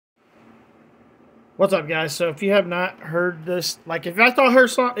What's up, guys? So, if you have not heard this, like, if I thought her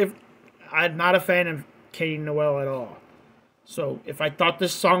song, if I'm not a fan of Katie Noel at all. So, if I thought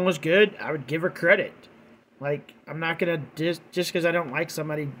this song was good, I would give her credit. Like, I'm not gonna just because I don't like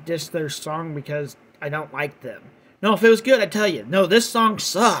somebody, diss their song because I don't like them. No, if it was good, I'd tell you. No, this song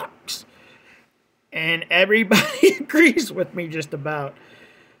sucks. And everybody agrees with me just about.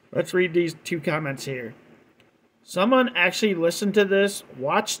 Let's read these two comments here. Someone actually listened to this,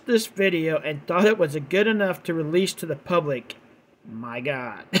 watched this video, and thought it was good enough to release to the public. My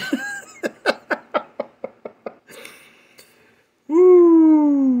God.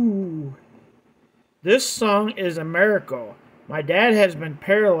 Woo! This song is a miracle. My dad has been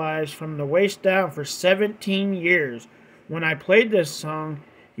paralyzed from the waist down for 17 years. When I played this song,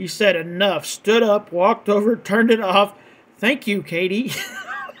 he said enough, stood up, walked over, turned it off. Thank you, Katie.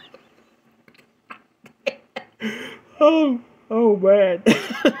 Oh man.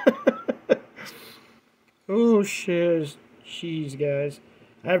 Oh shiz, jeez, guys.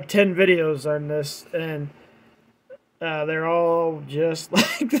 I have 10 videos on this, and they're all just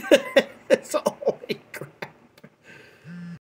like this. Holy